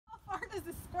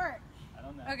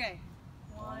Okay.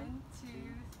 1, 2,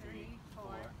 3, 4,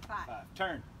 5.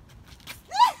 Turn.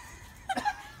 Yeah!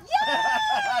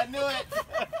 I knew it.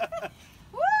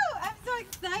 Woo! I'm so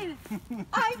excited.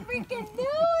 I freaking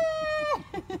knew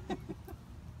it.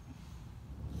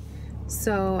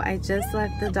 So I just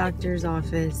left the doctor's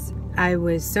office. I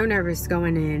was so nervous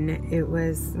going in. It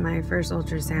was my first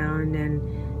ultrasound, and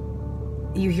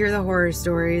you hear the horror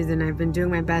stories, and I've been doing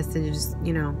my best to just,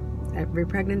 you know, every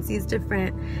pregnancy is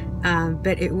different,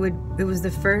 but it was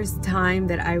the first time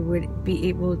that I would be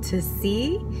able to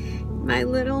see my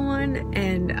little one,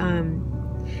 and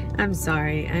I'm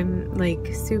sorry, I'm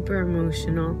like super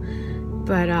emotional,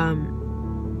 but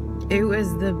it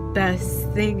was the best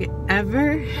thing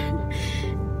ever.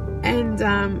 And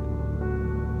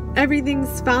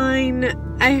everything's fine.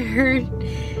 I heard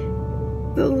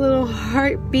the little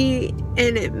heartbeat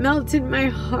and it melted my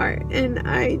heart, and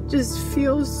I just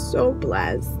feel so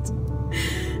blessed.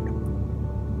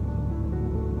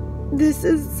 This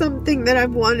is something that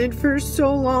I've wanted for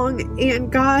so long,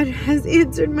 and God has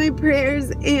answered my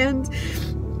prayers, and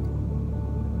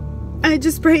I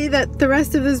just pray that the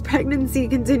rest of this pregnancy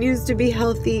continues to be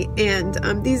healthy, and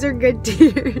these are good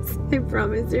tears. I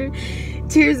promise. They're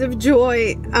tears of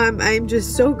joy. I'm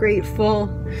just so grateful.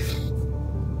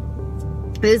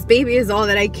 This baby is all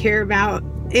that I care about,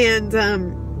 and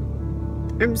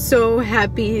I'm so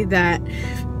happy that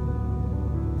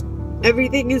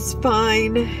everything is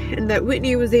fine and that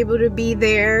Whitney was able to be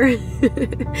there.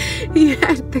 He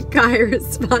had the guy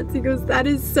response. He goes, "That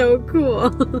is so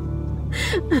cool."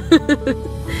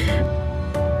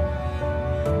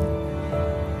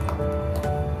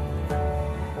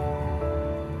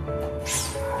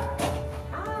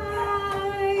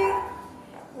 Hi!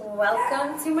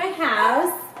 Welcome to my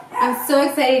house. I'm so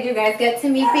excited you guys get to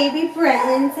meet baby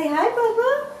Breton. Say hi,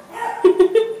 Bubba.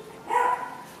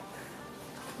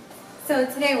 So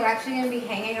today we're actually going to be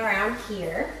hanging around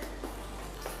here.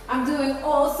 I'm doing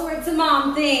all sorts of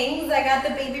mom things. I got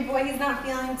the baby boy. He's not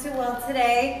feeling too well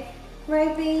today.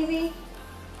 Right, baby?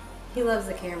 He loves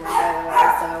the camera, by the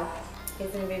way, so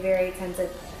he's going to be very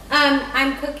attentive.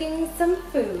 I'm cooking some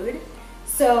food,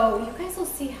 so you guys will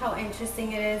see how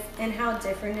interesting it is and how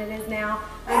different it is now.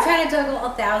 I'm trying to juggle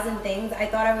 1,000 things. I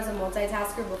thought I was a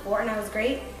multitasker before, and I was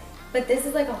great, but this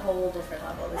is like a whole different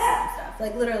level, this stuff.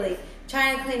 Like literally,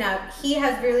 trying to clean up. He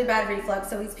has really bad reflux,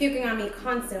 so he's puking on me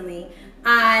constantly.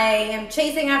 I am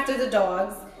chasing after the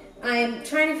dogs. I'm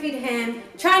trying to feed him,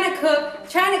 trying to cook,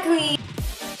 trying to clean.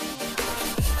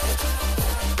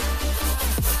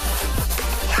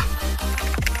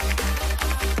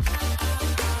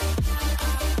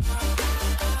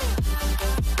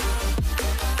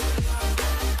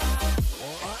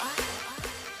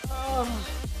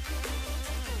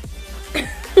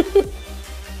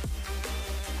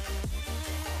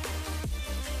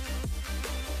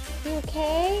 You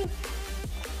okay?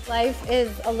 Life is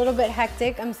a little bit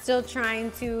hectic. I'm still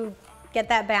trying to get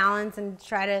that balance and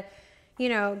try to, you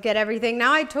know, get everything.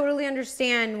 Now I totally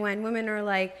understand when women are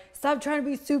like, stop trying to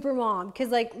be super mom. Because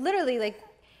like literally, like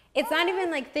it's not even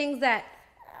like things that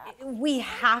we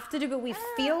have to do, but we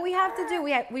feel we have to do.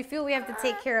 We feel we have to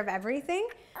take care of everything.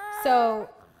 So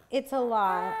it's a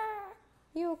lot.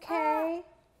 You okay?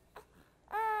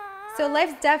 So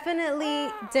life's definitely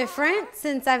different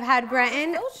since I've had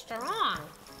Breton. So strong.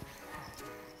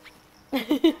 You're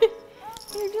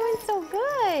doing so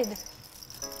good.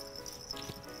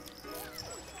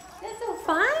 That's so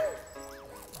fun.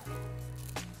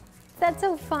 Is that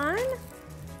so fun?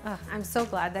 Oh, I'm so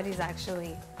glad that he's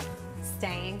actually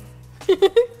staying.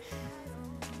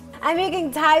 I'm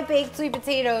making Thai baked sweet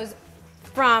potatoes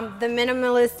from The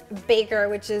Minimalist Baker,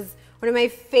 which is one of my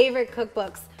favorite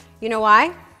cookbooks. You know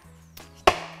why?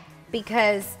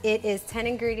 Because it is 10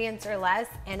 ingredients or less,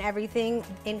 and everything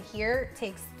in here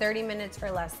takes 30 minutes or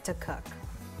less to cook.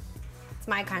 It's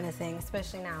my kind of thing,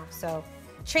 especially now. So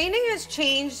training has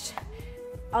changed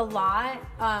a lot.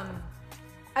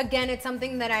 Again, it's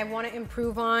something that I want to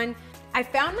improve on. I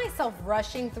found myself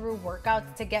rushing through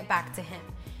workouts to get back to him.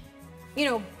 You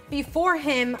know, before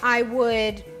him, I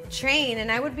would train and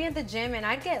I would be at the gym and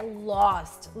I'd get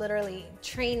lost literally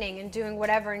training and doing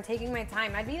whatever and taking my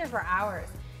time. I'd be there for hours.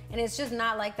 And it's just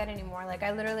not like that anymore. Like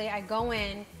I go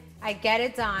in, I get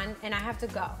it done, and I have to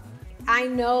go. I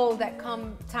know that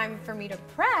come time for me to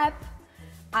prep,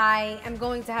 I am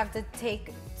going to have to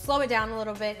slow it down a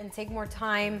little bit and take more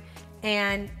time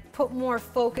and put more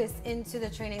focus into the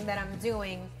training that I'm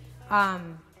doing.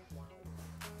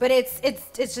 But it's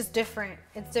just different.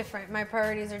 It's different. My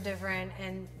priorities are different,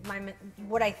 and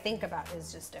what I think about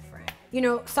is just different. You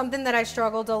know, something that I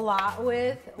struggled a lot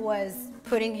with was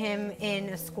putting him in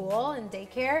a school and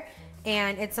daycare,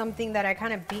 And it's something that I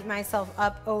kind of beat myself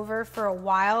up over for a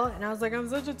while. And I was like, I'm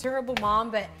such a terrible mom.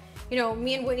 But you know,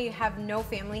 me and Whitney have no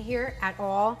family here at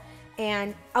all.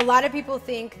 And a lot of people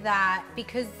think that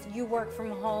because you work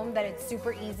from home that it's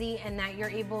super easy and that you're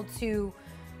able to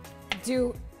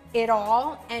do it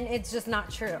all, and it's just not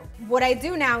true. What I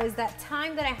do now is that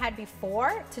time that I had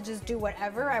before to just do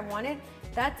whatever I wanted,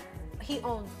 he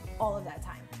owns all of that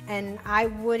time. And I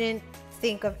wouldn't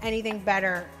think of anything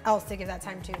better else to give that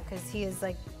time to, because he is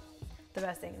like the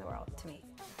best thing in the world to me.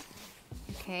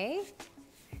 Okay,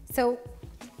 so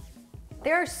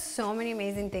there are so many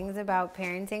amazing things about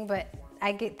parenting, but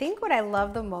I think what I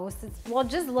love the most is, well,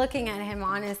 just looking at him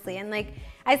honestly, and like,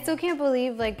 I still can't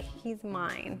believe like he's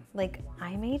mine. Like,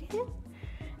 I made him.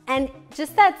 And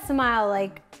just that smile,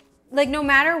 like no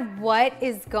matter what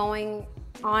is going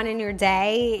on in your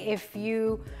day, if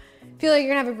you feel like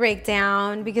you're gonna have a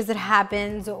breakdown because it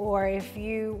happens, or if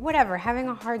you, whatever, having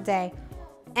a hard day,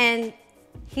 and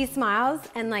he smiles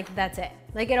and like, that's it.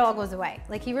 Like, it all goes away.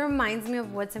 Like, he reminds me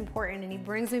of what's important, and he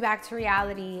brings me back to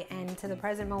reality and to the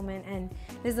present moment. And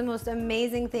this is the most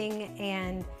amazing thing.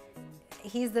 And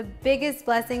he's the biggest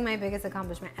blessing, my biggest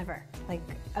accomplishment ever. Like,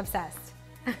 obsessed.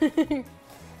 Come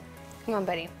on,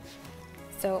 buddy.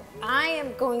 So I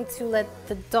am going to let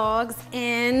the dogs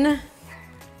in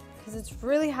because it's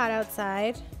really hot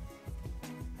outside.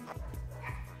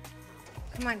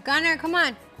 Come on, Gunner, come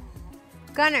on.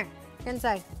 Gunner, get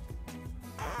inside.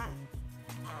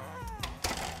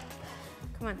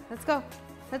 Come on, let's go.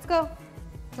 Let's go.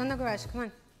 Go in the garage, come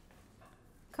on.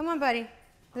 Come on, buddy.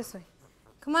 This way.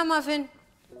 Come on, Muffin.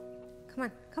 Come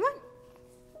on, come on.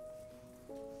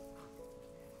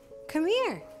 Come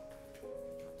here.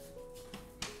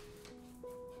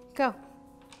 Go.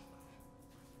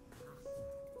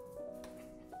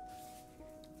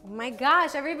 Oh my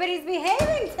gosh, everybody's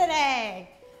behaving today.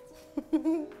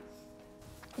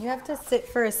 You have to sit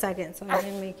for a second so I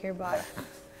can make your body.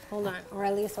 Hold on, or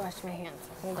at least wash my hands.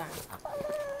 Hold on.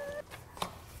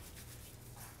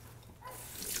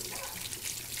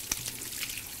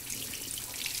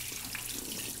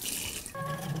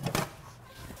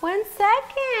 One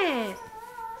second.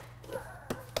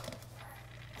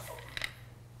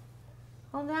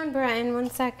 Hold on, Breton, 1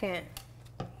 second.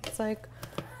 It's like,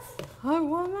 I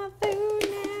want my food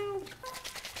now.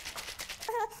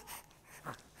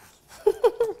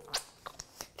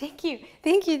 Thank you,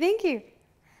 thank you, thank you.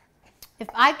 If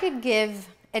I could give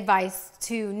advice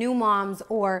to new moms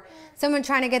or someone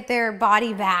trying to get their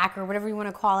body back or whatever you want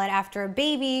to call it after a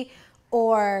baby,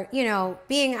 or, you know,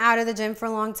 being out of the gym for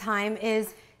a long time,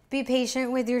 is be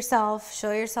patient with yourself,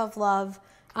 show yourself love,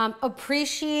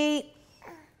 appreciate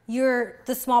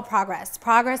the small progress.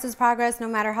 Progress is progress, no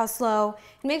matter how slow.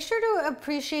 And make sure to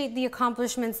appreciate the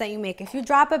accomplishments that you make. If you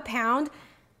drop a pound,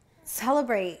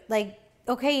 celebrate. Like,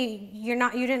 okay, you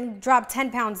didn't drop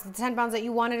 10 pounds, the 10 pounds that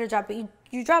you wanted to drop, but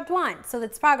you dropped 1, so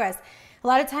that's progress. A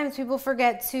lot of times people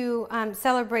forget to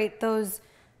celebrate those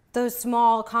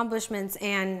small accomplishments,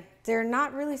 and they're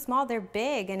not really small, they're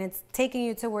big, and it's taking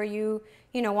you to where you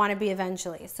want to be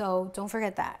eventually. So don't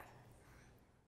forget that.